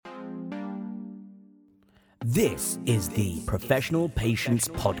This is the Professional Patients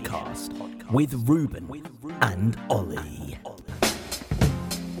Podcast with Ruban and Ollie.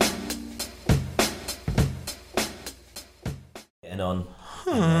 Getting on.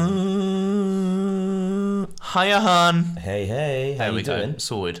 Hiya, hun. Hey, how There you we doing? go.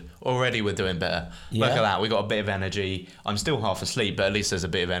 Sorted. Already we're doing better. Yeah. Look at that. We got a bit of energy. I'm still half asleep, but at least there's a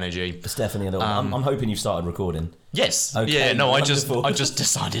bit of energy. It's definitely a little. I'm hoping you've started recording. Yes. Okay, Yeah. No, I just wonderful.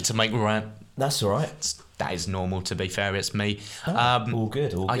 decided to make rant. That's all right. That is normal. To be fair, it's me. All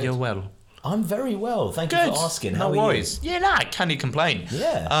good. Are you well? I'm very well. Thank you Good. for asking. No How are worries. Yeah, nah. Can you complain? you?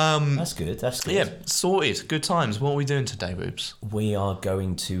 Yeah. That's good. Yeah. Sorted. Good times. What are we doing today, Rubes? We are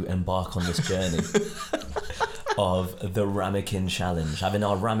going to embark on this journey of the Ramekin Challenge, having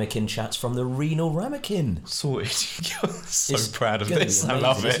our Ramekin chats from the Renal Ramekin. Sorted. You're so It's proud of gonna be this. I amazing.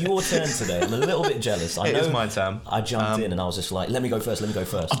 love It's it. your turn today. I'm a little bit jealous. I It know is my turn. I jumped in and I was just like, let me go first.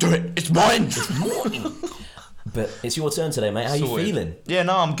 I'll do it. It's mine. Morning. But it's your turn today, mate. How you Sorted. feeling? Yeah,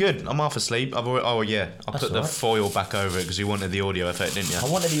 no, I'm good. I'm half asleep. I That's put the alright. foil back over it because you wanted the audio effect, didn't you? I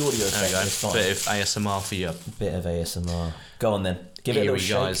wanted the audio There effect. we go. It's fine. Bit of ASMR for you. Bit of ASMR. Go on then. Give it a Here little we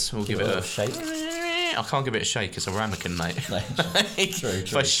shake. guys. We'll give it a little shake. I can't give it a shake. It's a ramekin, mate. True.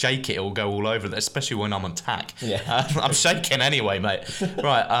 If I shake it, it'll go all over, especially when I'm on tack. Yeah. I'm shaking anyway, mate.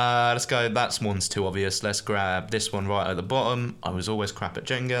 Right, let's go. That one's too obvious. Let's grab this one right at the bottom. I was always crap at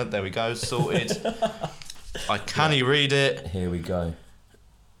Jenga. There we go. Sorted. I can't read it. Here we go.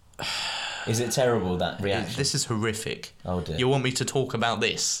 Is it terrible, that reaction? This is horrific. Oh dear. You want me to talk about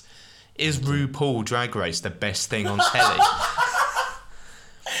this? Is RuPaul Drag Race the best thing on telly?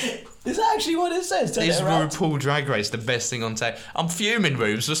 Is that actually what it says? Turn Is it around. RuPaul Drag Race the best thing on telly? I'm fuming,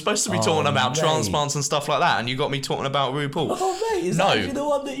 Rubes. We're supposed to be talking about mate. transplants and stuff like that, and you got me talking about RuPaul. Oh mate, is No. that actually the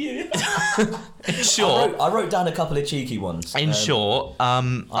one that you... In short, I wrote down a couple of cheeky ones. I I think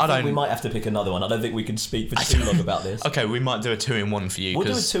we don't. might have to pick another one. I don't think we can speak for too long about this. Okay, we might do a 2-in-1 for you We'll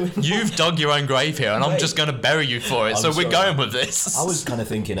do a because 2-in-1. you've dug your own grave here, and I'm Mate. just going to bury you for it. I'm So we're sorry. going with this. I was kind of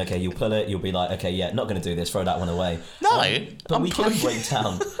thinking, okay, you'll pull it, you'll be like, okay, yeah, not going to do this, throw that one away. No, but I'm we can pulling- break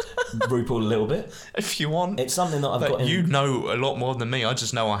down RuPaul a little bit. if you want. It's something that I've got But in... you know a lot more than me. I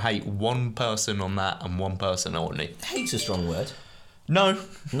just know I hate one person on that and one person only. Hate's a strong word. No,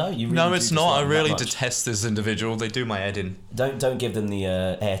 No, you really no, do it's not. I dislike them really that much. detest this individual. They do my head in. Don't give them the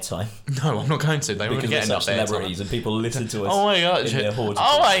airtime. No, I'm not going to. They wouldn't Because we're get enough such airtime. celebrities and people listen to us Oh my god! in their hordes.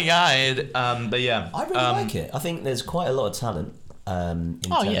 Oh my god! But yeah, I really like it. I think there's quite a lot of talent. In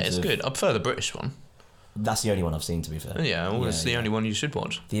Oh terms yeah, it's of- good. I prefer the British one. That's the only one I've seen, to be fair. Yeah, well, it's the only one you should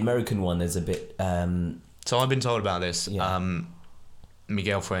watch. The American one is a bit... So I've been told about this. Yeah. My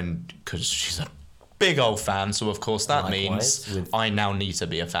girlfriend, because she's a big old fan, so of course that Likewise, means with- I now need to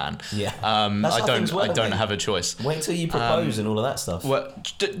be a fan. Yeah. That's I how things work, don't mate. have a choice. Wait till you propose and all of that stuff. Well,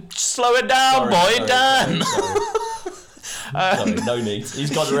 slow it down, boy, Dan. Sorry, no need.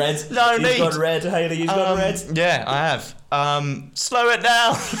 He's got red. No He's need. got red, Hayley. He's got red. Yeah, I have. Slow it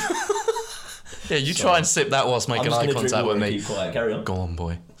down. Yeah, you try and sip that whilst I'm making just eye going to drink contact water with and me. keep quiet. Carry on. Go on,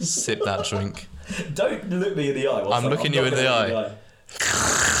 boy. Sip that drink. Don't look me in the eye. I'm looking you not in the gonna eye.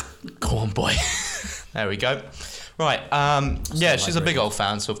 look Go on, boy. There we go. Right. Yeah, she's a big old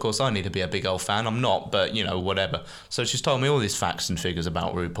fan, so of course I need to be a big old fan. I'm not, but you know, whatever. So she's told me all these facts and figures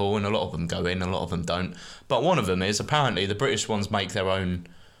about RuPaul, and a lot of them go in, a lot of them don't. But one of them is apparently the British ones make their own.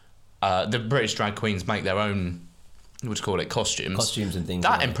 The British drag queens make their own. What do you call it? Costumes. Costumes and things.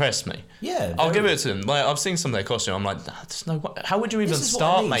 That like impressed me. Yeah. I'll give very- it to them. Like I've seen some of their costumes. I'm like, there's no. How would you even This is what I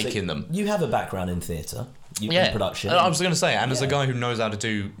start mean. So making them? You have a background in theatre. In production. I was going to say, and as a Yeah. guy who knows how to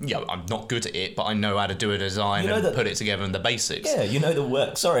do, I'm not good at it, but I know how to do a design You know and that- put it together in the basics. Yeah, you know the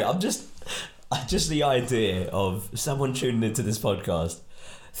work. Sorry, I'm just the idea of someone tuning into this podcast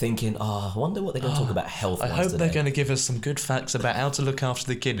thinking, I wonder what they're going to talk about health. I hope they're going to give us some good facts about how to look after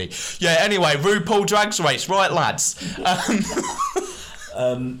the kidney. Yeah, anyway, RuPaul Drag Race, right, lads?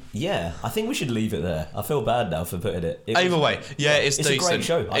 Yeah, I think we should leave it there. I feel bad now for putting it. Either way, yeah, it's it's a decent. great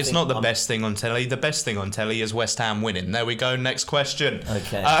show. I It's think not the I'm- best thing on telly. The best thing on telly is West Ham winning. There we go. Next question.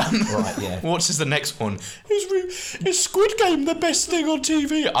 Okay. Right, yeah. What is the next one? Is Squid Game the best thing on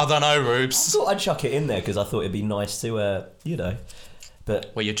TV? I don't know, I Rubes. thought I'd chuck it in there because I thought it'd be nice to,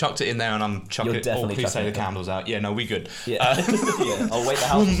 but Well, you chucked it in there, and I'm chucking You're it. definitely Please say chucking the it in. candles out. Yeah, no, we good. yeah, yeah. I'll wait the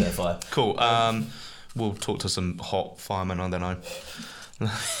house to set fire. Cool. We'll talk to some hot firemen. I don't know.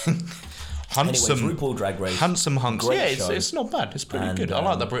 Anyways, Handsome, RuPaul Drag Race. handsome hunks. Great Yeah, show. it's not bad. It's pretty And, good. I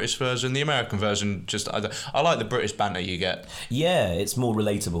like the British version. The American version, I like the British banter you get. Yeah, it's more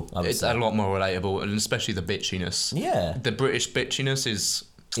relatable. I would It's say. a lot more relatable, and especially the bitchiness. Yeah. The British bitchiness is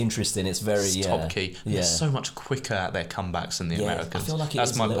interesting. It's very top key. Yeah. They're so much quicker at their comebacks than the Americans. I feel like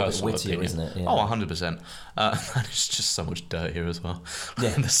that's it's my a little personal bit wittier, opinion. isn't it? Yeah. Oh, 100%. And it's just so much dirtier as well. Yeah.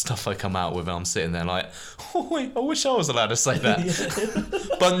 The stuff I come out with, and I'm sitting there like, oh wait, I wish I was allowed to say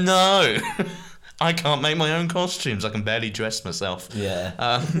that, but no. I can't make my own costumes. I can barely dress myself.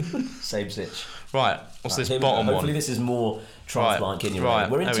 Yeah. Same sitch. Right. What's this bottom one? Hopefully this is more transplant kidney. Right.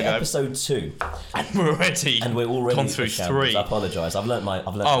 We're into episode 2. And we're already gone through 3. I apologise. I've learnt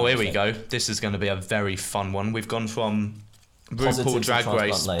Oh, here we go. This is going to be a very fun one. We've gone from RuPaul Drag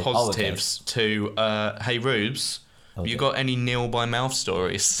Race positives to hey Rubes, have you got any Neil by mouth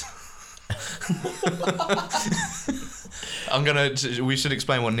stories? We should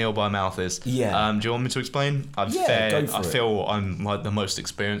explain what Neil by mouth is. Yeah. Do you want me to explain? Go for I feel I'm like the most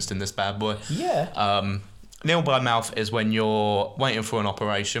experienced in this bad boy. Yeah. Neil by mouth is when you're waiting for an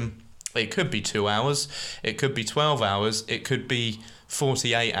operation. It could be 2 hours, it could be 12 hours, it could be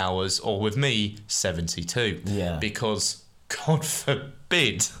 48 hours, or with me, 72. Yeah. Because God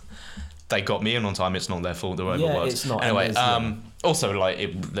forbid they got me in on time. It's not their fault. The robot works. It's not. Anyway, also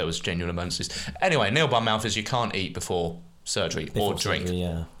there was genuine emergencies. Anyway, Neil by mouth is you can't eat before surgery or drink.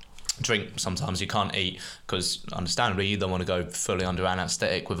 Surgery, Drink sometimes you can't eat because understandably you don't want to go fully under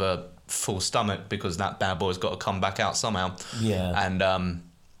anaesthetic with a full stomach because that bad boy's got to come back out somehow. Yeah. And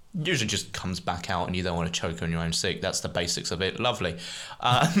usually just comes back out and you don't want to choke on your own sick. That's the basics of it. Lovely.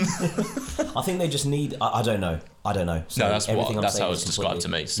 I think they just need. I don't know. So no, that's how it was described to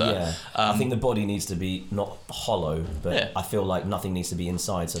me. So yeah, I think the body needs to be not hollow, but I feel like nothing needs to be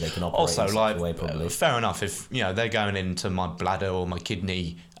inside so they can operate. Also, in such like a way, probably. Fair enough. If they're going into my bladder or my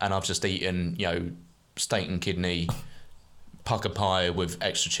kidney, and I've just eaten steak and kidney, pucker pie with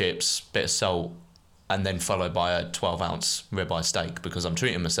extra chips, bit of salt, and then followed by a 12-ounce ribeye steak because I'm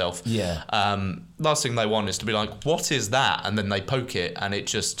treating myself. Yeah. Last thing they want is to be like, what is that? And then they poke it, and it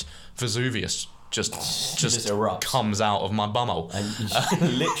just Vesuvius just erupts. Comes out of my bumhole.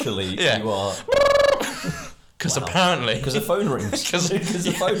 And literally, you are. Because apparently, because the phone rings. Because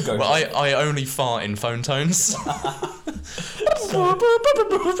the phone goes. Well, I only fart in phone tones.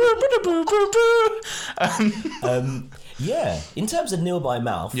 Yeah, in terms of Neil by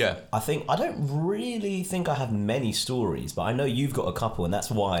mouth, I don't really think I have many stories, but I know you've got a couple, and that's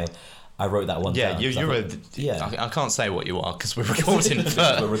why I wrote that one down. I can't say what you are because we're recording.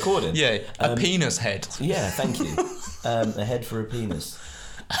 We're recording. Yeah, a penis head. Yeah, thank you. A head for a penis.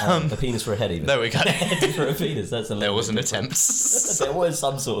 A penis for a head, even. There we go. A head for a penis. There was an attempt. There was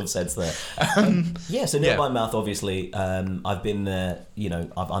some sort of sense there. So Neil by mouth, obviously. I've been there.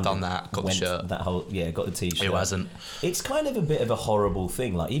 I've done that. Got the shirt. That whole got the t-shirt. Who hasn't? It's kind of a bit of a horrible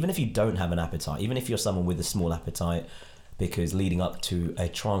thing. Like even if you don't have an appetite, even if you're someone with a small appetite, because leading up to a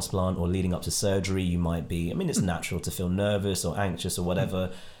transplant or leading up to surgery, you might be. I mean, it's natural to feel nervous or anxious or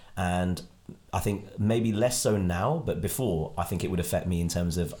whatever, and I think maybe less so now, but before I think it would affect me in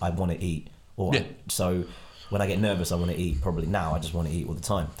terms of I want to eat, so when I get nervous I want to eat. Probably now I just want to eat all the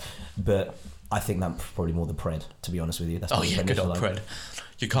time, but I think that's probably more the pred, to be honest with you. That's good old pred.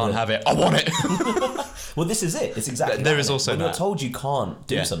 You can't have it. I want it. Well, this is it. It's exactly. There is also when you're told you can't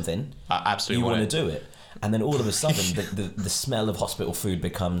do something, absolutely, you want to do it. And then all of a sudden, the smell of hospital food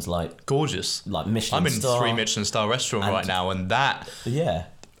becomes like gorgeous, like Michelin. I'm in star. 3 Michelin star restaurant right now, and that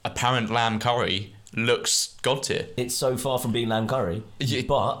apparent lamb curry looks god tier. It's so far from being lamb curry,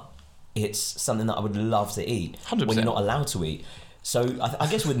 but it's something that I would love to eat 100%. When you're not allowed to eat. So I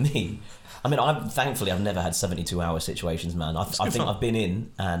guess with me, I mean, thankfully I've never had 72-hour situations, man. I think I've been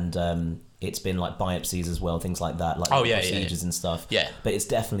in and it's been like biopsies as well, things like that, like procedures and stuff. Yeah, but it's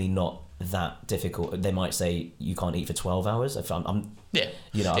definitely not that difficult. They might say you can't eat for 12 hours. If I'm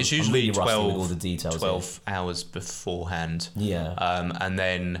it's usually really 12 with all the details. 12 hours beforehand. Yeah. And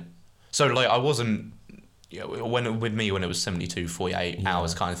then so like I wasn't when it was 72 48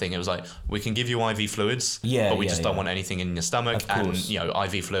 hours kind of thing, it was like we can give you IV fluids, but we just don't want anything in your stomach. And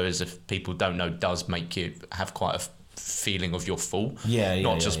IV fluids, if people don't know, does make you have quite a feeling of you're full.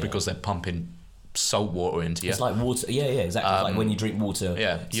 Not just because they're pumping salt water into you. It's like water. Exactly. Like when you drink water.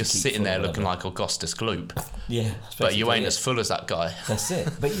 You're sitting there looking like Augustus Gloop. But you ain't as full as that guy. That's it.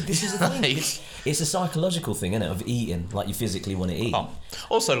 But this is the thing. It's a psychological thing, isn't it, of eating. Like you physically want to eat.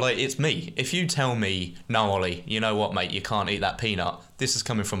 Also, like it's me. If you tell me, no, Ollie, you know what, mate, you can't eat that peanut, this is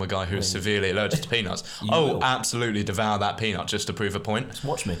coming from a guy who's severely allergic to peanuts. will. Absolutely devour that peanut just to prove a point. Just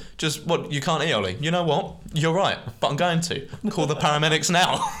watch me. Just what you can't eat, Ollie. You know what? You're right, but I'm going to call the paramedics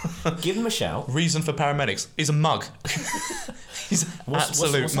now. Give him a shout. Reason for paramedics. He's a mug. He's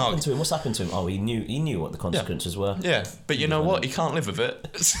absolute what's mug. Happened to him? What's happened to him? Oh, he knew what the consequences were. Yeah, but you know what? He can't live with it.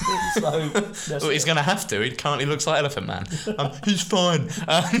 So Well, he's going to have to. He currently looks like Elephant Man. He's fine.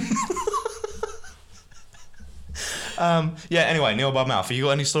 Yeah, anyway, Neil by mouth. Have you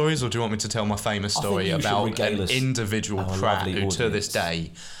got any stories, or do you want me to tell my famous story about an individual prat who, to this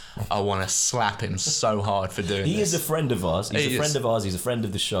day, I want to slap him so hard for doing this. He is a friend of ours. He's a friend of ours. He's a friend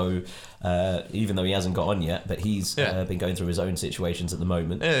of the show, even though he hasn't got on yet. But he's been going through his own situations at the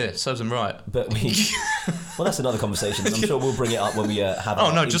moment. Yeah, serves him right. But well, that's another conversation. I'm sure we'll bring it up when we have.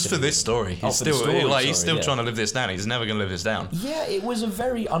 Oh no, just for this story. He's still yeah. trying to live this down. He's never going to live this down. Yeah, it was a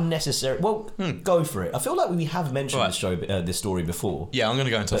very unnecessary. Well, go for it. I feel like we have mentioned this story before. Yeah, I'm going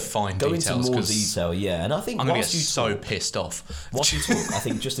to go into details. Go into more detail, yeah. And I think I'm going to get so pissed off. Whilst you talk, I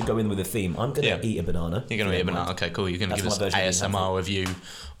think just to go in with a theme, I'm going to eat a banana. You're going to eat a banana. Okay, cool. You're going to give us ASMR review.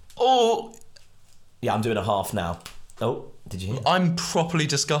 Oh, yeah, I'm doing a half now. Oh, did you hear? I'm properly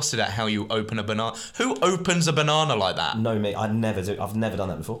disgusted at how you open a banana. Who opens a banana like that? No, mate, I never do. I've never done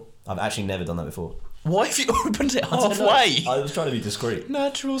that before. I've actually never done that before. Why have you opened it halfway? I was trying to be discreet.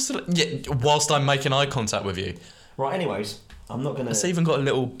 Natural whilst I'm making eye contact with you. Right, anyways, I'm not going to... It's even got a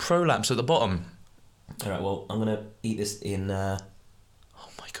little prolapse at the bottom. Alright, well, I'm going to eat this in... oh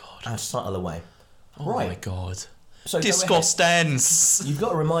my God. A subtle way. Oh my God. So Disgustens. You've got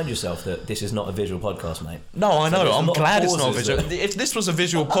to remind yourself that this is not a visual podcast, mate. No, I know. I'm glad it's not a visual. If this was a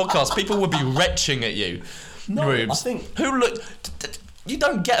visual podcast, people would be retching at you. No, Rubes. I think... Who looked... You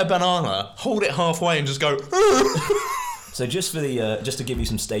don't get a banana, hold it halfway and just go... So just for the just to give you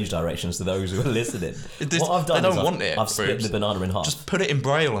some stage directions to those who are listening, what I've done is I've split the banana in half. Just put it in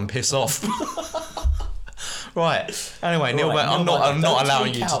braille and piss off. Right. Anyway, Neil, I'm not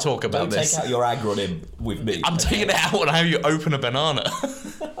allowing you to talk about this. Don't take out your anger on him with me. I'm taking it out on how you open a banana.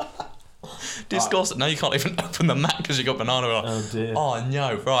 Disgusting. No, you can't even open the mat because you got banana on. Oh dear. Oh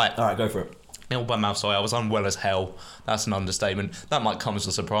no. Right. All right, go for it. Neil by mouth. Sorry, I was unwell as hell. That's an understatement. That might come as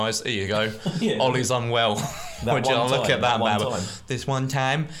a surprise. Here you go. Yeah. Ollie's unwell. Look at that man. This one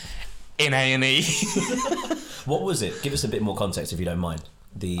time in A&E. What was it? Give us a bit more context if you don't mind.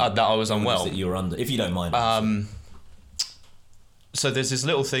 That I was unwell. That you were under, if you don't mind. So there's this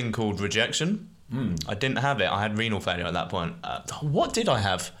little thing called rejection. I didn't have it. I had renal failure at that point. What did I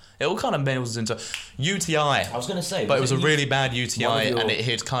have? It all kind of melds into UTI. I was going to say, but it was a really bad UTI, and it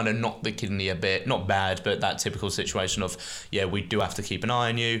had kind of knocked the kidney a bit. Not bad, but that typical situation of we do have to keep an eye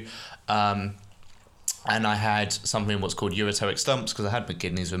on you. And I had something what's called ureteric stumps because I had my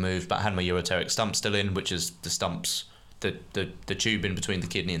kidneys removed, but I had my ureteric stump still in, which is the stumps. The tube in between the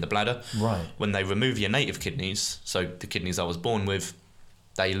kidney and the bladder. Right. When they remove your native kidneys, so the kidneys I was born with,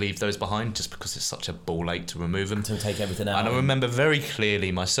 they leave those behind just because it's such a ball ache to remove them. To take everything out. And I remember very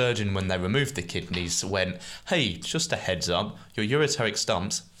clearly my surgeon, when they removed the kidneys, went, "Hey, just a heads up, your ureteric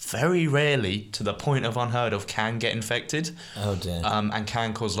stumps, very rarely, to the point of unheard of, can get infected. Oh dear. And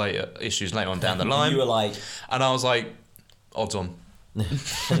can cause issues later on down the line." You were like... And I was like, odds on. You're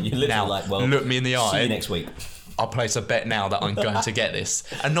literally now, like, well, look me in the eye. See you next week. I'll place a bet now that I'm going to get this.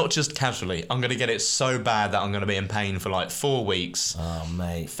 And not just casually. I'm going to get it so bad that I'm going to be in pain for like 4 weeks. Oh,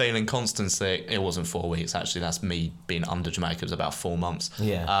 mate. Feeling constant sick. It wasn't 4 weeks, actually. That's me being under Jamaica. It was about 4 months.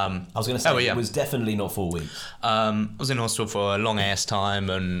 Yeah. I was going to say, it was definitely not 4 weeks. I was in hospital for a long ass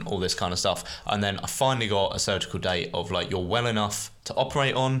time and all this kind of stuff. And then I finally got a surgical date of like, you're well enough to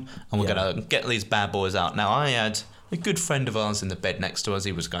operate on, and we're going to get these bad boys out. Now, I had a good friend of ours in the bed next to us.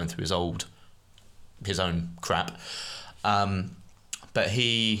 He was going through his own crap, but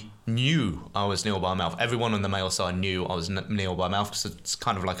he knew I was Neil by mouth. Everyone on the male side knew I was Neil by mouth because it's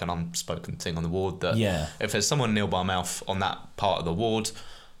kind of like an unspoken thing on the ward that if there's someone Neil by mouth on that part of the ward,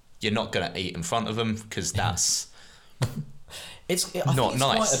 you're not going to eat in front of them because that's it's not nice.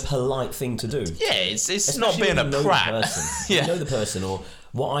 Quite a polite thing to do. Yeah, it's not being a prat. You know the person, or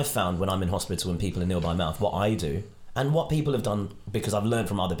what I found when I'm in hospital and people are Neil by mouth, what I do. And what people have done, because I've learned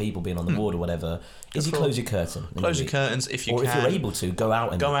from other people being on the ward or whatever, is you close your curtain. Close your curtains if you can. Or if you're able to, go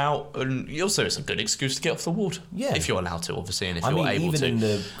out. And also it's a good excuse to get off the ward. Yeah. If you're allowed to, obviously, and if you're able to. Even in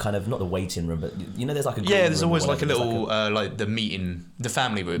the kind of, not the waiting room, but there's like a there's always like a little, like the meeting, the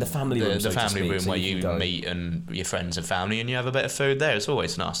family room. The family room, the family room where you meet and your friends and family and you have a bit of food there. It's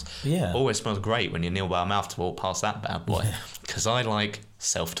always nice. Yeah. Always smells great when you're Neil by mouth to walk past that bad boy. Because I like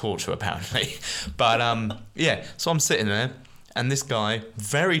self-torture, apparently. But, so I'm sitting there. And this guy,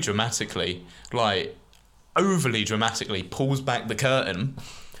 very dramatically, like, overly dramatically pulls back the curtain,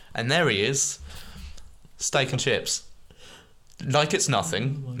 and there he is, steak and chips. Like it's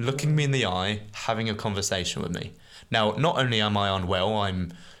nothing, looking me in the eye, having a conversation with me. Now, not only am I unwell,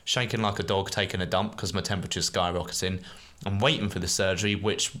 I'm shaking like a dog taking a dump because my temperature's skyrocketing. I'm waiting for the surgery,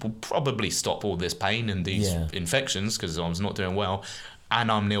 which will probably stop all this pain and these infections because I was not doing well.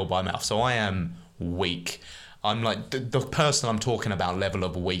 And I'm nil by mouth, so I am weak. I'm like the person I'm talking about level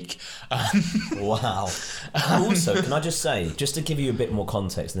of weak. Wow. Also, can I just say, just to give you a bit more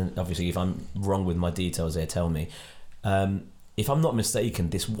context, and obviously if I'm wrong with my details here, tell me. If I'm not mistaken,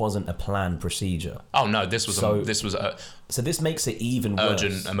 this wasn't a planned procedure. Oh no, this was a so this makes it even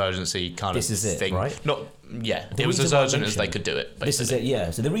urgent worse. Emergency kind this of is it, thing. Right? It was as urgent as they could do it. Basically. This is it,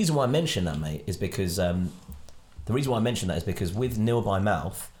 yeah. So the reason why I mention that, mate, is because with nil by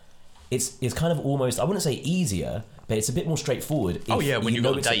mouth, it's kind of almost, I wouldn't say easier, but it's a bit more straightforward. If when you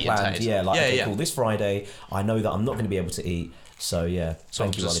know it's a planned, cool, this Friday I know that I'm not going to be able to eat. So yeah, so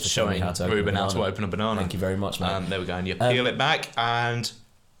thank you, Ollie, for showing me how to Ruben how to open a banana. Thank you very much, mate. There we go, and you peel it back, and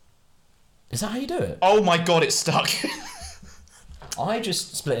is that how you do it? Oh my god, it's stuck. I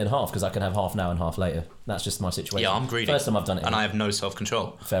just split it in half because I can have half now and half later. That's just my situation. Yeah, I'm greedy. First time I've done it, and I have no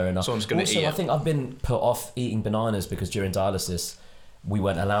self-control. Fair enough. So I'm just going to eat it. I think I've been put off eating bananas because during dialysis we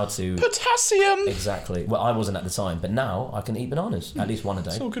weren't allowed to. Potassium. Exactly. Well, I wasn't at the time, but now I can eat bananas at least one a day.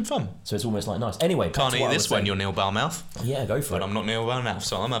 It's all good fun. So it's almost like nice. Anyway, can't eat this when you're nil bowel mouth. Yeah, go for it. But I'm not nil bowel mouth,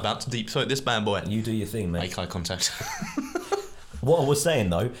 so I'm about to deep throat this bad boy. You do your thing, mate. Make eye contact. What I was saying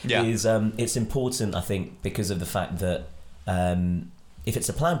though is it's important, I think, because of the fact that if it's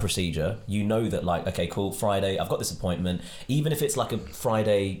a planned procedure, you know that like, okay, cool, Friday, I've got this appointment. Even if it's like a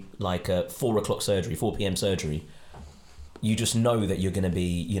Friday, like a 4 o'clock surgery, 4 p.m. surgery, you just know that you're going to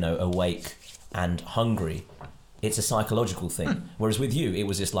be, awake and hungry. It's a psychological thing. Whereas with you, it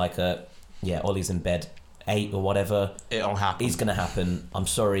was just like Ollie's in bed, 8 or whatever. It'll happen. It's going to happen. I'm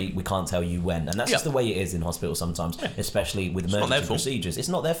sorry, we can't tell you when. And that's just the way it is in hospital sometimes, especially with emergency procedures. It's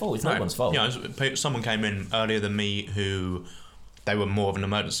not their fault. It's no one's fault. Someone came in earlier than me who they were more of an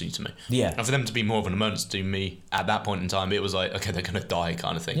emergency to me. Yeah. And for them to be more of an emergency to me at that point in time, it was like, okay, they're going to die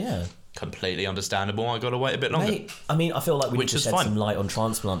kind of thing. Yeah. Completely understandable. I got to wait a bit longer. Mate, I mean, I feel like we need to shed some light on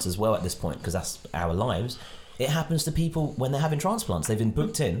transplants as well at this point because that's our lives. It happens to people when they're having transplants. They've been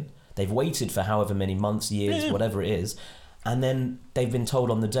booked in, they've waited for however many months, years, whatever it is, and then they've been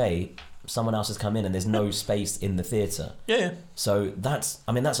told on the day someone else has come in and there's no space in the theatre. Yeah. So that's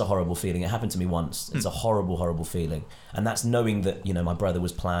a horrible feeling. It happened to me once. It's a horrible, horrible feeling. And that's knowing that, my brother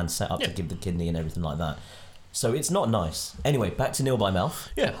was planned, set up to give the kidney and everything like that. So it's not nice. Anyway, back to nil by mouth.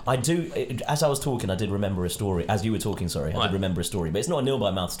 Yeah. As I was talking, I did remember a story. As you were talking, sorry, I did remember a story. But it's not a nil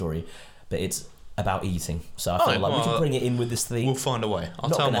by mouth story, but it's about eating. So I feel like we can bring it in with this theme. We'll find a way. I'll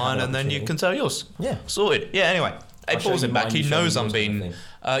tell mine and then you can tell yours. Yeah. Sorted. Yeah, anyway. He pulls it back. He knows I'm being...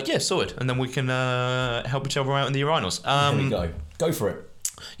 sorted. And then we can help each other out in the urinals. There we go. Go for it.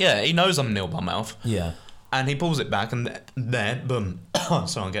 Yeah, he knows I'm nil by mouth. Yeah. And he pulls it back and there, boom.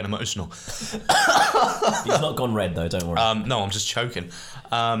 Sorry, I'm getting emotional. He's not gone red though, don't worry. No, I'm just choking.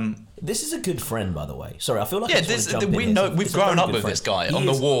 This is a good friend, by the way. Sorry, I feel like we've grown up with this guy on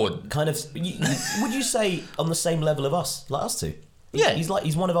the ward. Kind of, would you say on the same level of us, like us two? He's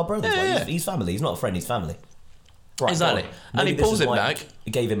one of our brothers. He's family. He's not a friend. He's family. Right, exactly. And he pulls it back.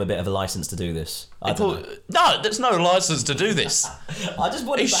 It gave him a bit of a license to do this. No, there's no license to do this. I just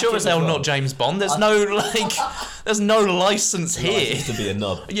want. He's sure as hell not James Bond. There's there's no license here. License to be a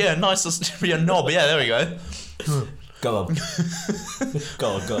knob. Yeah, license to be a knob. Yeah, there we go. Go on.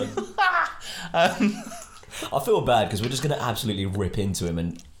 Go on. I feel bad because we're just going to absolutely rip into him,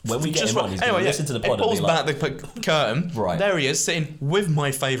 and when we get him on, he's going to listen to the pod. He pulls back the curtain. Right. There he is, sitting with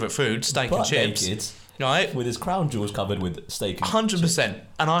my favourite food, steak and chips. Naked, right. With his crown jewels covered with steak and 100%.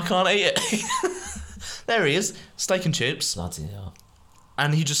 And I can't eat it. There he is, steak and chips. Bloody hell.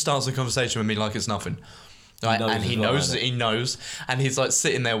 And he just starts a conversation with me like it's nothing. Right, he knows, and he's like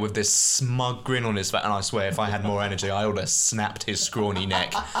sitting there with this smug grin on his face. And I swear, if I had more energy, I would have snapped his scrawny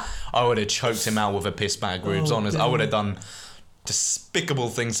neck. I would have choked him out with a piss bag, Rubes. Honest, I would have done despicable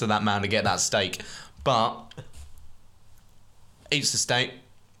things to that man to get that steak. But eats the steak,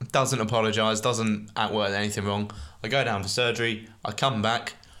 doesn't apologise, doesn't act like anything wrong. I go down for surgery. I come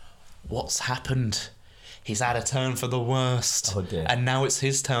back. What's happened? He's had a turn for the worst. Oh dear. And now it's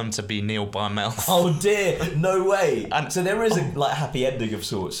his turn to be Neil by mouth. Oh dear, no way. And so there is a happy ending of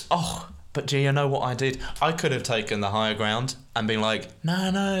sorts. Oh, But do you know what I did? I could have taken the higher ground and been like,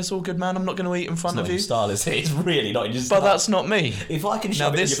 no, it's all good, man. I'm not going to eat in front of you. It's not in your style, is it? It's really not in your style. But that's not me. If I can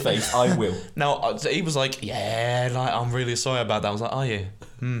shove it in your face, I will. Now, he was like, yeah, like, I'm really sorry about that. I was like, are you?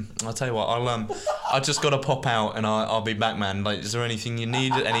 I'll tell you what, I just got to pop out and I'll be back, man. Like, is there anything you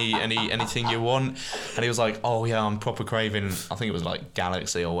need? Anything you want? And he was like, oh yeah, I'm proper craving. I think it was like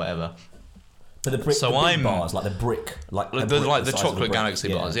Galaxy or whatever. But the brick, bars, like the brick, the chocolate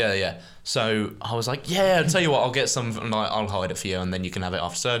Galaxy bars, yeah. So I was like, yeah, I'll tell you what, I'll get some, and I'll hide it for you, and then you can have it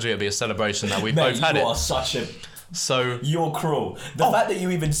after surgery. It'll be a celebration that we both had it. You are such a... So you're cruel. The fact that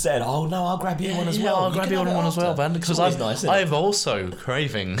you even said, "Oh no, I'll grab you one as well." I'll grab you one as well, man. Because nice, I'm also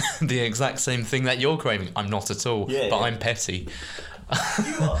craving the exact same thing that you're craving. I'm not at all, but I'm petty.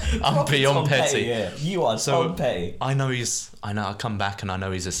 I'm beyond petty. Yeah, you are so petty. I know I come back and I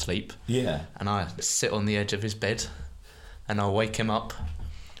know he's asleep. Yeah. And I sit on the edge of his bed, and I wake him up,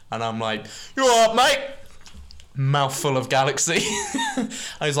 and I'm like, "You all up, mate?" Mouthful of Galaxy. And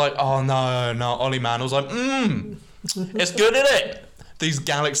he's like, "Oh no, Ollie, man." I was like, it's good, isn't it? These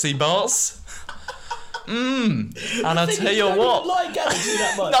Galaxy bars. And I tell you what, you don't like Galaxy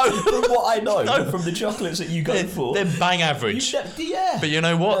that much. No. From what I know, from the chocolates that you go for, they're bang average. Yeah. But you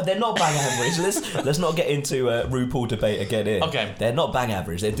know what? No, they're not bang average. Let's not get into a RuPaul debate again here. Okay. They're not bang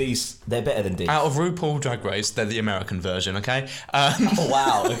average. They're better than D. Out of RuPaul Drag Race, they're the American version. Okay. Oh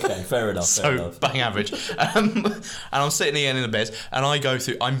wow. Okay. Fair enough. So bang average. And I'm sitting here in the bed, and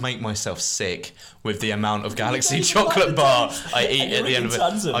I make myself sick with the amount of Galaxy chocolate bar I eat at the end of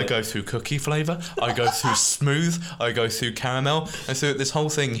it. I go through cookie flavour, I go through smooth, I go through caramel, and through this whole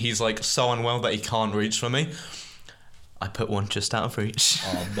thing he's like so unwell that he can't reach for me. I put one just out of reach.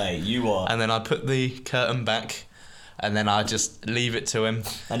 Oh mate, you are. And then I put the curtain back, and then I just leave it to him.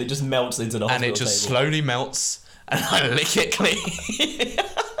 And it just melts into the hospital And it just table. slowly melts, and I lick it clean.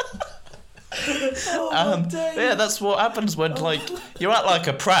 Yeah, that's what happens when you act like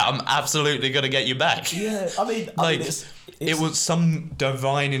a prat. I'm absolutely gonna get you back. Yeah, I mean, it was some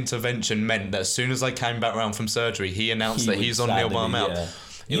divine intervention meant that as soon as I came back round from surgery, he announced that he's on Neil by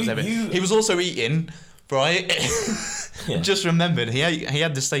mouth. He was also eating, right? Just remembered he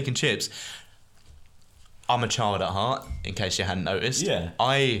had the steak and chips. I'm a child at heart, in case you hadn't noticed. Yeah.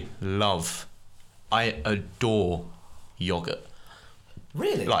 I adore yogurt.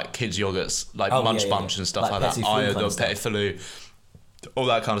 Really? Like kids' yogurts, like Munch Bunch and stuff like that. I adore Petit Filou, all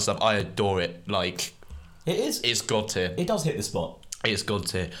that kind of stuff. I adore it. Like, it is. It's god tier. It does hit the spot. It's god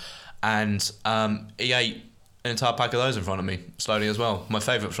tier. And he ate an entire pack of those in front of me, slowly as well. My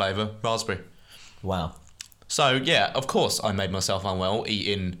favourite flavour, raspberry. Wow. So, yeah, of course I made myself unwell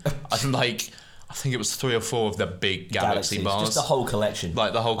eating, I think it was 3 or 4 of the big Galaxy bars. Just the whole collection.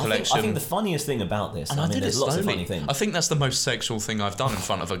 Like the whole collection. I think the funniest thing about this, and there's lots of funny things. I think that's the most sexual thing I've done in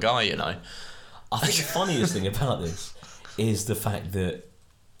front of a guy, you know. I think the funniest thing about this is the fact that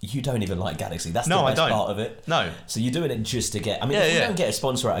you don't even like Galaxy. That's the best part of it. No. So you're doing it just to get... I mean, if we don't get a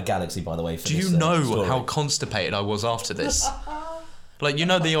sponsor out of Galaxy, by the way, for Do this, you know story. how constipated I was after this? Like, you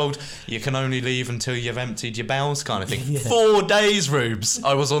know the old, you can only leave until you've emptied your bowels kind of thing. Yeah. 4 days, Rubes,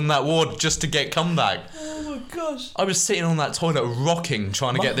 I was on that ward just to get comeback. Oh my gosh. I was sitting on that toilet rocking,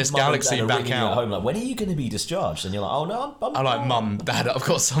 trying to get this Galaxy back out. At home, like, when are you going to be discharged? And you're like, oh no, I'm like, Mum, Dad, I've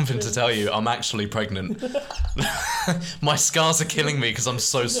got something to tell you. I'm actually pregnant. My scars are killing me because I'm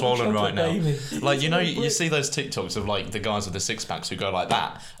so swollen right now. Baby. Like, you know, you see those TikToks of like the guys with the 6-packs who go like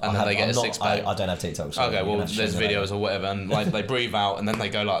that, and then they get a 6-pack. I don't have TikToks. So okay, well, there's videos or whatever, and like they breathe out, and then they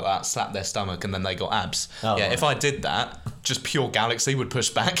go like that, slap their stomach, and then they got abs. Oh, yeah, right. If I did that, just pure Galaxy would push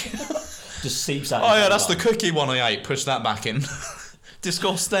back. Just seeps out. Oh yeah, that's the cookie one I ate. Push that back in.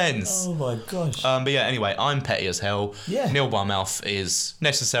 Disgustens. Oh my gosh. But yeah, anyway, I'm petty as hell. Yeah. Nil by mouth is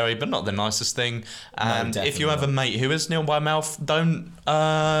necessary, but not the nicest thing. And if you have a mate who is nil by mouth, don't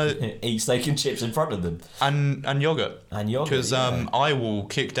eat steak and chips in front of them. And yogurt. And yogurt. Because I will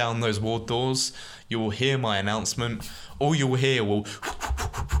kick down those ward doors. You will hear my announcement. All you will hear will.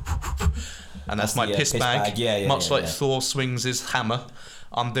 And that's my piss bag. Yeah, much like Thor swings his hammer.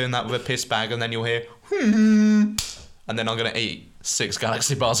 I'm doing that with a piss bag, and then you'll hear. And then I'm going to eat 6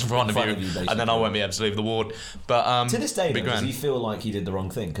 Galaxy bars in front of you, and then I won't be able to leave the ward. But to this day, does he feel like he did the wrong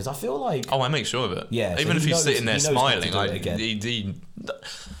thing? Because I feel like... Oh, I make sure of it. Yeah. Even if he's sitting there smiling,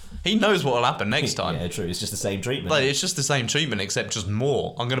 he knows what will happen next time. Yeah, true. It's just the same treatment. Like, it's just the same treatment, except just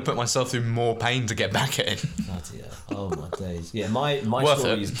more. I'm going to put myself through more pain to get back at him. Oh my days. Yeah, my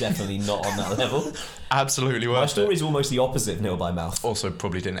story is definitely not on that level. Absolutely worth it. My story is almost the opposite of nil by mouth. Also,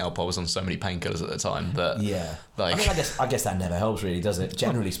 probably didn't help. I was on so many painkillers at the time, but yeah. Like, I mean, I guess that never helps, really, does it?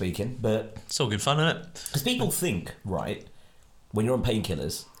 Generally speaking, but it's all good fun, isn't it? Because people think, right, when you're on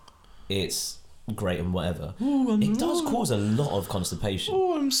painkillers, it's great and whatever. Ooh, it does cause a lot of constipation.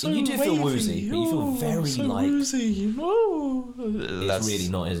 Oh, I'm so you do feel wavy. woozy, but you feel very so like woozy. Oh. it's really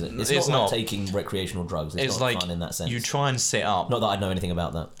not, is it? It's not like taking recreational drugs. It's not like fun in that sense. You try and sit up. Not that I know anything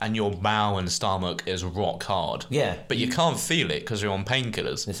about that. And your bowel and stomach is rock hard. Yeah. But you can't feel it because you're on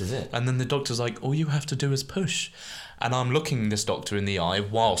painkillers. This is it. And then the doctor's like, all you have to do is push. And I'm looking this doctor in the eye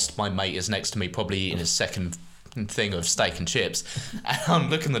whilst my mate is next to me probably eating his second thing of steak and chips. And I'm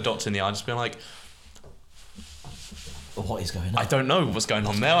looking the doctor in the eye just being like, what is going on? I don't know what's going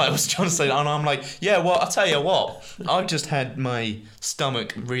on there. I was trying to say that, and I'm like, yeah, well, I'll tell you what. I've just had my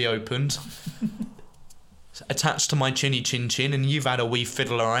stomach reopened, attached to my chinny chin chin, and you've had a wee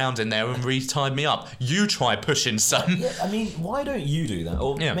fiddle around in there and re-tied me up. You try pushing, son. Yeah, I mean, why don't you do that?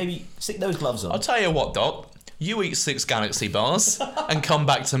 Or maybe stick those gloves on. I'll tell you what, Doc. You eat 6 Galaxy bars and come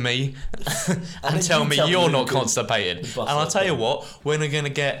back to me and tell me you're not constipated. And I'll tell you what,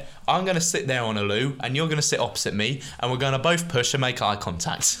 I'm going to sit there on a loo and you're going to sit opposite me and we're going to both push and make eye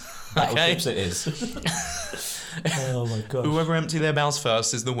contact. Okay? It is. Oh my god. Whoever empty their bowels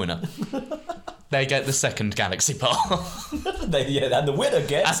first is the winner. They get the second Galaxy bar. And the winner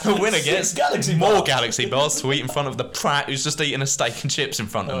gets 6 Galaxy more bars. Galaxy bars to eat in front of the prat who's just eating a steak and chips in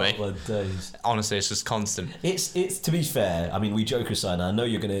front of me. Oh my days. Honestly, it's just constant. It's to be fair, I mean, we joke aside, and I know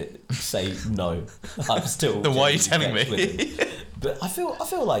you're going to say no. I'm still... Then why are you telling me? But I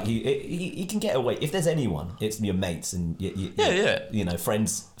feel like he can get away. If there's anyone, it's your mates and you know,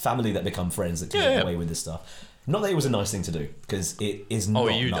 friends, family that become friends that can get away with this stuff. Not that it was a nice thing to do, because it is not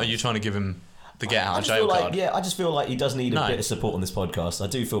nice. Are you trying to give him the get out of jail card? I just feel like he does need a bit of support on this podcast. I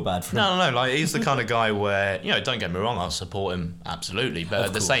do feel bad for him. No, like he's the kind of guy where, you know, don't get me wrong, I'll support him absolutely, but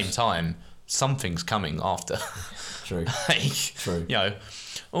at the same time, something's coming after. True. True. You know,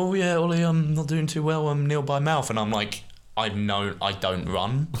 oh yeah, Ollie, I'm not doing too well. I'm nil by mouth, and I'm like, I don't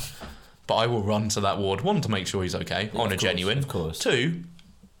run, but I will run to that ward. 1, to make sure he's okay, on a genuine. Of course. 2,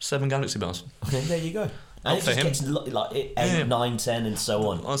 7 Galaxy bars. Okay, there you go. And it just gets like 8, 9, 10 and so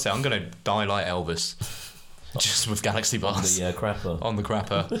on. Honestly, I'm going to die like Elvis. Just with Galaxy bars. On the crapper. On the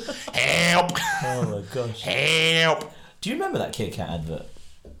crapper. Help! Oh my gosh. Help! Do you remember that Kit Kat advert?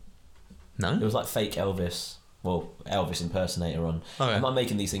 No. It was like fake Elvis. Well, Elvis impersonator on. Oh, yeah. Am I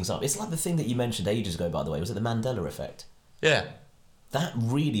making these things up? It's like the thing that you mentioned ages ago, by the way. Was it the Mandela effect? Yeah. That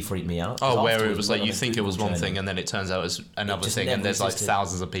really freaked me out. Oh, where it was like you think it was one thing and then it turns out it's another thing, and there's like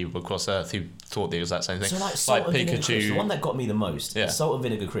thousands of people across Earth who thought the exact same thing. So like salt and vinegar Pikachu. crisps, the one that got me the most, salt and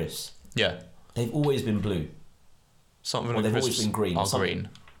vinegar crisps. Yeah. They've always been blue. Salt and vinegar crisps always been green. Are green.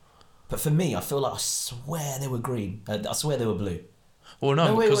 But for me, I feel like I swear they were green. I swear they were blue. Well,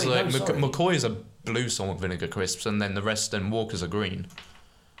 no, because McCoy's are blue salt and vinegar crisps, and then the rest and Walker's are green.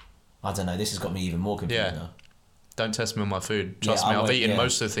 I don't know. This has got me even more confused now. Don't test me on my food. Trust me, I've eaten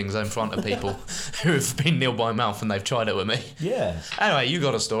most of the things in front of people who have been nil by mouth and they've tried it with me. Yeah. Anyway, you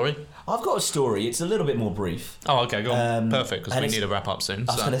got a story. I've got a story. It's a little bit more brief. Oh, okay, go on. Perfect, because we need to wrap up soon.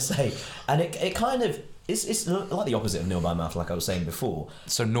 I was going to say, and it kind of... It's like the opposite of nil by mouth, like I was saying before.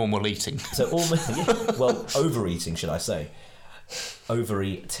 So normal eating. So well, overeating, should I say?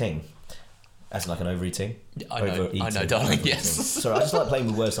 Overeating. As like an overeating? I know, darling, yes. Sorry, I just like playing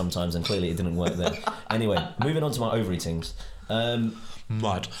with words sometimes, and clearly it didn't work there. Anyway, moving on to my overeatings.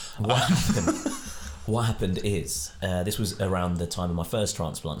 Mud. What happened is, this was around the time of my first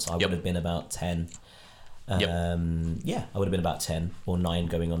transplant, so I would have been about 10. I would have been about 10 or 9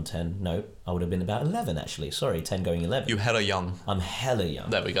 going on 10. No, I would have been about 11 actually. Sorry, 10 going 11. You hella young. I'm hella young.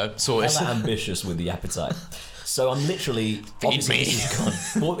 There we go. So hella ambitious with the appetite. So I'm literally... Feed me.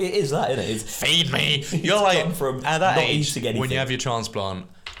 Well, it is that, isn't it? It's, feed me. You're like, from at that age, when you have your transplant,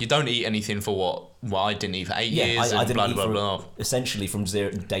 you don't eat anything for what? Well, I didn't eat for 8 years. I didn't eat blah, blah, blah. Essentially from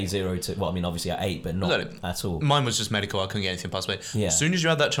day zero to... Well, I mean, obviously I ate, but not at all. Mine was just medical. I couldn't get anything past me. Yeah. As soon as you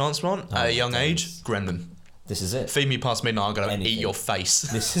had that transplant, at a young age, gremlin. This is it. Feed me past midnight, I'm going to eat your face.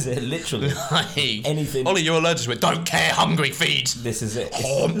 This is it, literally. Anything. Ollie, you're allergic to it. Don't care, hungry, feed. This is it.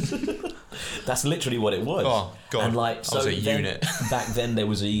 That's literally what it was. Oh, God. And like, I was a unit. Back then, there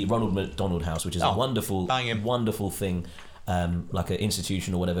was a Ronald McDonald House, which is a wonderful thing, like an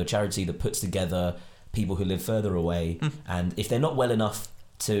institution or whatever, charity that puts together people who live further away. And if they're not well enough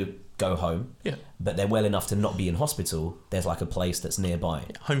to go home, but they're well enough to not be in hospital, there's like a place that's nearby.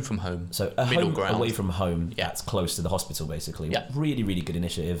 Home from home. So a middle home ground. Away from home that's close to the hospital, basically. Yeah. Really, really good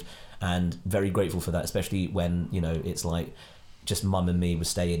initiative, and very grateful for that, especially when, you know, it's like just mum and me were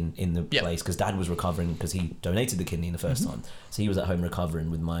staying in the place because dad was recovering because he donated the kidney in the first time. So he was at home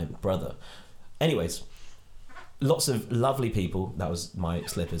recovering with my brother. Anyways, lots of lovely people. That was my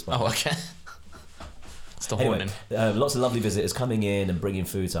slippers, by the way. Okay. Anyway, lots of lovely visitors coming in and bringing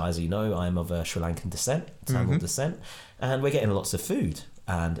food. So as you know, I'm of Sri Lankan descent, Tamil descent, and we're getting lots of food.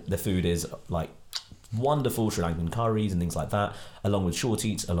 And the food is like wonderful Sri Lankan curries and things like that, along with short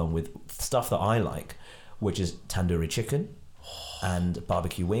eats, along with stuff that I like, which is tandoori chicken and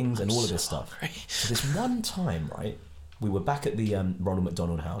barbecue wings and all of this stuff. So this one time, right, we were back at the Ronald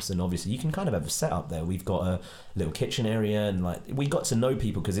McDonald House, and obviously you can kind of have a setup there. We've got a little kitchen area, and like we got to know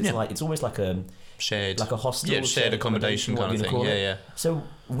people because it's like it's almost like a shared, like a hostel, shared accommodation kind of thing. Yeah. So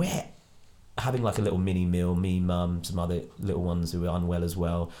we're having like a little mini meal. Me, mum, some other little ones who were unwell as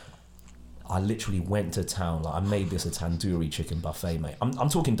well. I literally went to town. Like I made this a tandoori chicken buffet, mate. I'm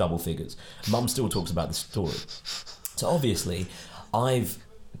talking double figures. Mum still talks about the story. So obviously, I've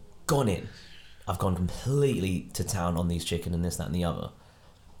gone completely to town on these chicken and this, that, and the other.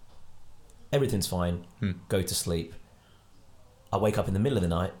 Everything's fine. Go to sleep. I wake up in the middle of the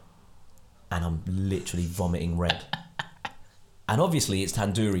night, and I'm literally vomiting red. And obviously, it's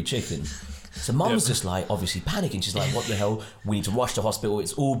tandoori chicken. So mum's just like, obviously panicking. She's like, what the hell? We need to rush to hospital.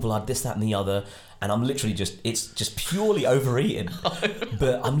 It's all blood, this, that, and the other. And I'm literally it's just purely overeating.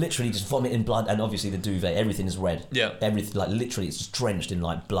 But I'm literally just vomiting blood. And obviously the duvet, everything is red. Yeah. Everything, like literally, it's just drenched in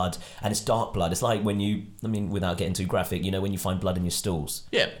like blood. And it's dark blood. It's like when without getting too graphic, when you find blood in your stools.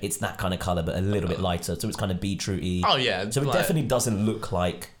 Yeah. It's that kind of colour, but a little bit lighter. So it's kind of beetroot-y. Oh, yeah. So it definitely doesn't look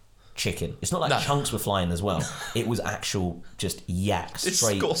like chicken. It's not like chunks were flying as well. It was actual just yak,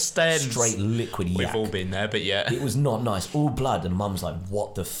 straight liquid yak. We've all been there, but yeah. It was not nice. All blood, and mum's like,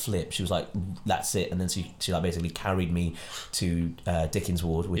 what the flip? She was like, that's it. And then she like basically carried me to Dickens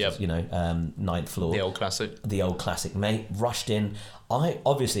Ward, which is, 9th floor. The old classic, mate. Rushed in. I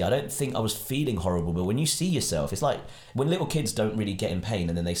don't think I was feeling horrible, but when you see yourself, it's like when little kids don't really get in pain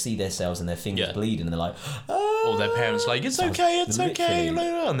and then they see themselves and their fingers bleeding and they're like, or their parents like, it's okay,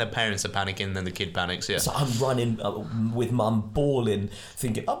 and their parents are panicking and then the kid panics. So I'm running with mum bawling,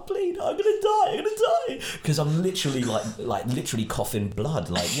 thinking, I'm bleeding, I'm gonna die, because I'm literally like literally coughing blood,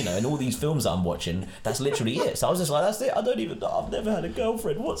 in all these films that I'm watching, that's literally it. So I was just like, that's it, I've never had a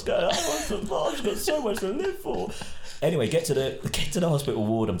girlfriend, what's going on? I've just got so much to live for. Anyway, get to the hospital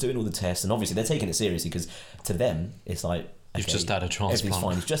ward. I'm doing all the tests, and obviously they're taking it seriously because to them it's like, you've just had a transplant. Everything's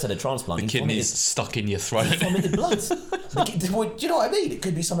fine. You've just had a transplant. The kidney's stuck in your throat. You vomited blood. Do you know what I mean? It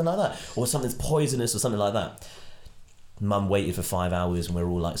could be something like that, or something's poisonous, or something like that. Mum waited for 5 hours, and we're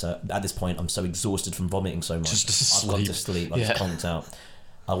all like, so at this point, I'm so exhausted from vomiting so much. I've gone to sleep. I just conked out.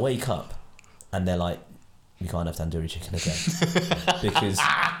 I wake up, and they're like, you can't have tandoori chicken again.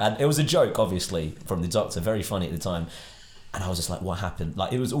 And it was a joke, obviously, from the doctor, very funny at the time. And I was just like, what happened?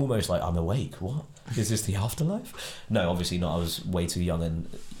 Like, it was almost like, I'm awake. What? Is this the afterlife? No, obviously not. I was way too young and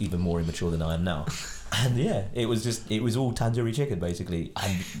even more immature than I am now. And yeah, it was all tandoori chicken, basically.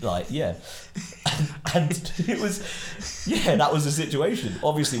 And and it was, that was the situation.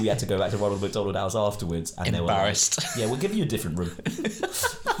 Obviously, we had to go back to Ronald McDonald House afterwards. And embarrassed. They were like, we'll give you a different room.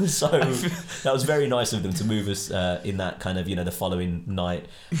 So that was very nice of them to move us in that kind of, the following night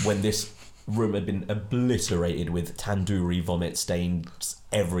when this room had been obliterated with tandoori vomit stains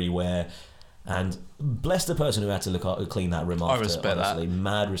everywhere. And bless the person who had to clean that room after. I respect honestly. That.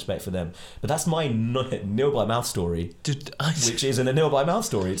 Mad respect for them. But that's my nil by mouth story, which isn't a nil by mouth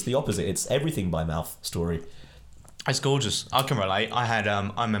story. It's the opposite. It's everything by mouth story. It's gorgeous. I can relate. I had. I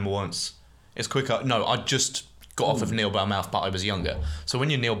remember once. It's quicker. No, I just got off of nil by mouth, but I was younger. So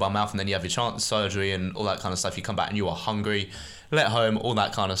when you're nil by mouth and then you have your surgery and all that kind of stuff, you come back and you are hungry, let home, all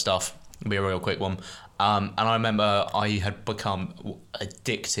that kind of stuff. It'll be a real quick one. And I remember I had become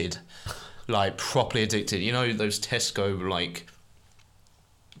addicted. Like properly addicted. You know those Tesco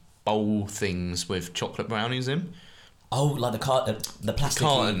bowl things with chocolate brownies in? Oh, like the plastic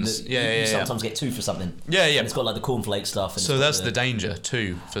cartons. You sometimes get 2 for something. Yeah. And it's got like the cornflake stuff. And so that's the danger,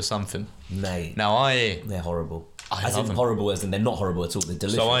 2 for something. Mate. Now they're horrible. As in horrible, as in they're not horrible at all. They're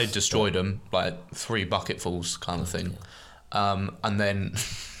delicious. So I destroyed them, 3 bucketfuls kind of thing. And then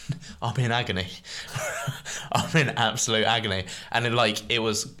I'm in agony. I'm in absolute agony. And it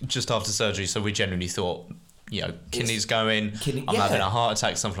was just after surgery, so we genuinely thought, kidneys going, I'm having a heart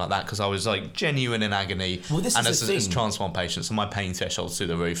attack, something like that, because I was genuine in agony. Well, this and is the thing. As a transplant patient, so my pain threshold's through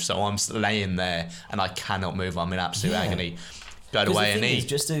the roof, so I'm laying there and I cannot move. I'm in absolute agony. Go to A&E.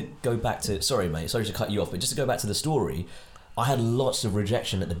 Just to go back to, sorry mate, sorry to cut you off, but just to go back to the story, I had lots of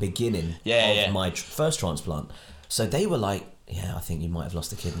rejection at the beginning of my first transplant. So they were like, I think you might have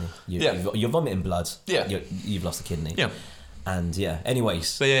lost a kidney. You're vomiting blood. Yeah. You've lost a kidney. Yeah. And anyways.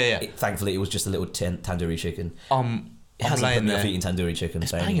 So thankfully it was just a little tandoori chicken. It hasn't put me off eating tandoori chicken.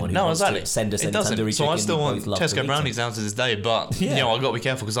 So anyone who wants to send us any tandoori chicken, so I still want Tesco brownies them. down to this day, but you know, I've got to be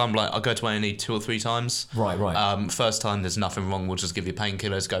careful because I'm like, I go to A&E 2 or 3 times. Right. First time, there's nothing wrong. We'll just give you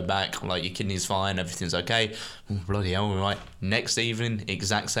painkillers, go back, like your kidney's fine, everything's okay. Bloody hell, right. Next evening,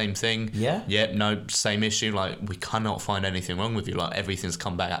 exact same thing. Yeah? Yeah, no, same issue. Like, we cannot find anything wrong with you. Like, everything's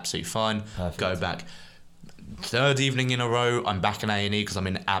come back absolutely fine. Perfect. Go back. Third evening in a row, I'm back in A&E because I'm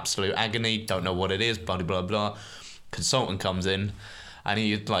in absolute agony, don't know what it is, blah, blah, blah. Consultant comes in and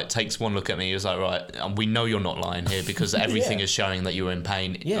he like takes one look at me. He's like, right, we know you're not lying here because everything is showing that you're in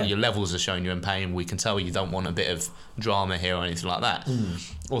pain. Your levels are showing you're in pain. We can tell you don't want a bit of drama here or anything like that.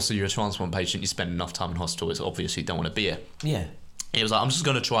 Also, you're a transplant patient. You spend enough time in hospital. It's obvious you don't want to be here. Yeah. He was like, I'm just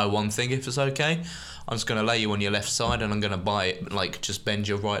going to try one thing if it's okay. I'm just going to lay you on your left side and I'm going to just bend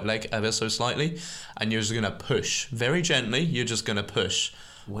your right leg ever so slightly. And you're just going to push very gently. You're just going to push.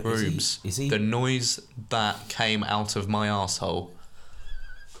 What, Rubes, is he? The noise that came out of my arsehole.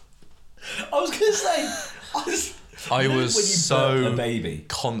 I was going to say, I was so a baby.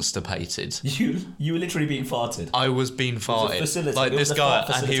 Constipated. You were literally being farted. I was being farted. Like this guy,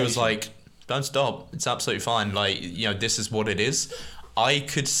 and he was like, don't stop. It's absolutely fine. Like, you know, this is what it is. I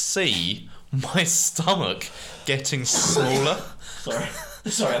could see my stomach getting smaller.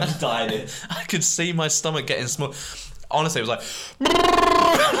 Sorry, I'm just dying here. I could see my stomach getting smaller. Honestly, it was like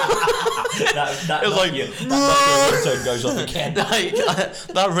that ringtone goes off again.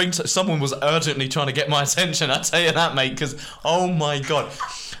 That ringtone. Someone was urgently trying to get my attention. I tell you that, mate. Because oh my god,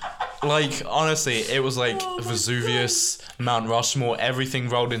 like honestly, it was like Vesuvius, Mount Rushmore, everything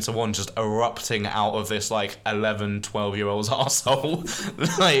rolled into one, just erupting out of this like 11, 12-year-old's arsehole.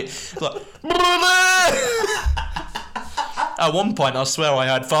 like. At one point, I swear I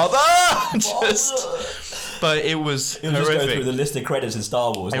had father. But it was horrific. Just go through the list of credits in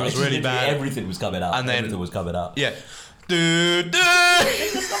Star Wars. It was really bad. Everything was coming out. And then, everything was coming out. Yeah.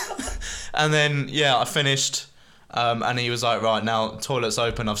 And then, yeah, I finished. And he was like, right, now, toilet's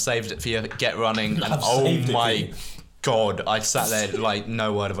open. I've saved it for you. Get running. And oh my God, I sat there like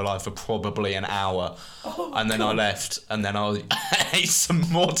no word of a lie for probably an hour. And then I left. And then I ate some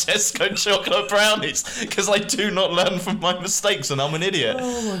more Tesco chocolate brownies because I do not learn from my mistakes and I'm an idiot.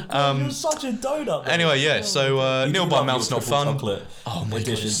 Oh my God, you're such a donut. Man. Anyway, yeah, so nil by mouth's not fun. Oh my God,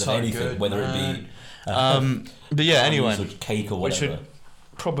 it's so anything, good, whether it be but yeah, anyway, cake or whatever. We should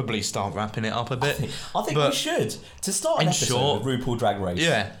probably start wrapping it up a bit. I think we should. To start an episode with RuPaul Drag Race.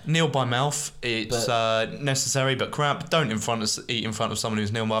 Yeah, nil by mouth. It's necessary but crap. Don't eat in front of someone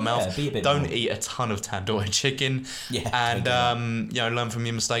who's nil by mouth. Be a bit Don't more. eat a ton of tandoori chicken. Yeah, and you know, learn from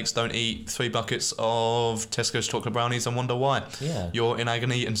your mistakes. Don't eat 3 buckets of Tesco's chocolate brownies and wonder why. Yeah. You're in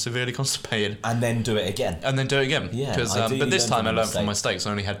agony and severely constipated. And then do it again. Yeah. But this time I learned from my mistakes.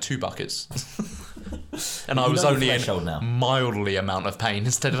 I only had 2 buckets. And I was only in mildly amount of pain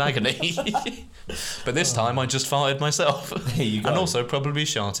instead of agony. But this time I just farted myself. There you go. And also probably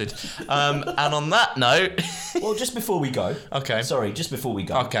sharted. And on that note... Well, just before we go... Okay. Sorry, just before we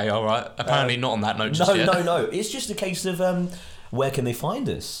go. Okay, all right. Apparently not on that note just yet. No. It's just a case of where can they find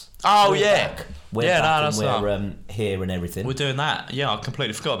us? Oh, we're yeah. Back. We're back and we're here and everything. We're doing that. Yeah, I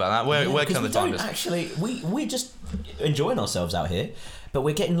completely forgot about that. Where can they find us? Actually, we're just enjoying ourselves out here. But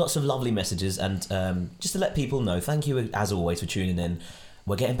we're getting lots of lovely messages, and just to let people know, thank you as always for tuning in.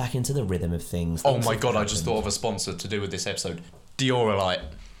 We're getting back into the rhythm of things. Oh my God, I just thought of a sponsor to do with this episode. Diorolite.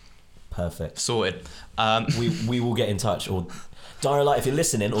 Perfect. Sorted. We will get in touch, or Diorolite if you're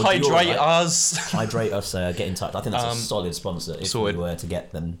listening, or hydrate us, get in touch. I think that's a solid sponsor if we were to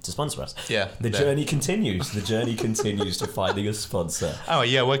get them to sponsor us. Yeah. The journey continues. The journey continues to finding a sponsor. Oh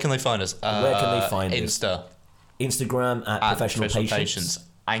yeah, where can they find us? Where can they find us? Instagram at Professional Patients.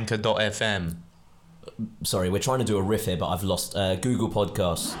 Anchor.fm. Sorry, we're trying to do a riff here, but I've lost Google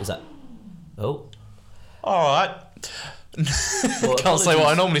Podcasts. Is that... Oh. Alright. Well, can't say what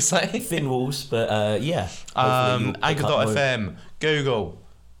I normally say. Thin walls, but yeah. Anchor.fm. Google.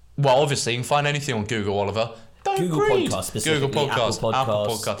 Well, obviously, you can find anything on Google, Oliver. Google Podcasts specifically. Google Podcasts. Apple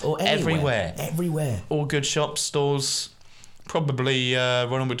Podcasts. Or everywhere. All good shops, stores... Probably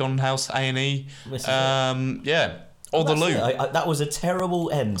Ronald McDonald House, A&E. Yeah, all the loot. That was a terrible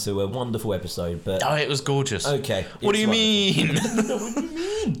end to a wonderful episode, but... Oh, it was gorgeous. Okay. What do you mean?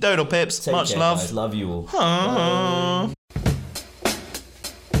 Doodle pips, much love. Guys. Love you all.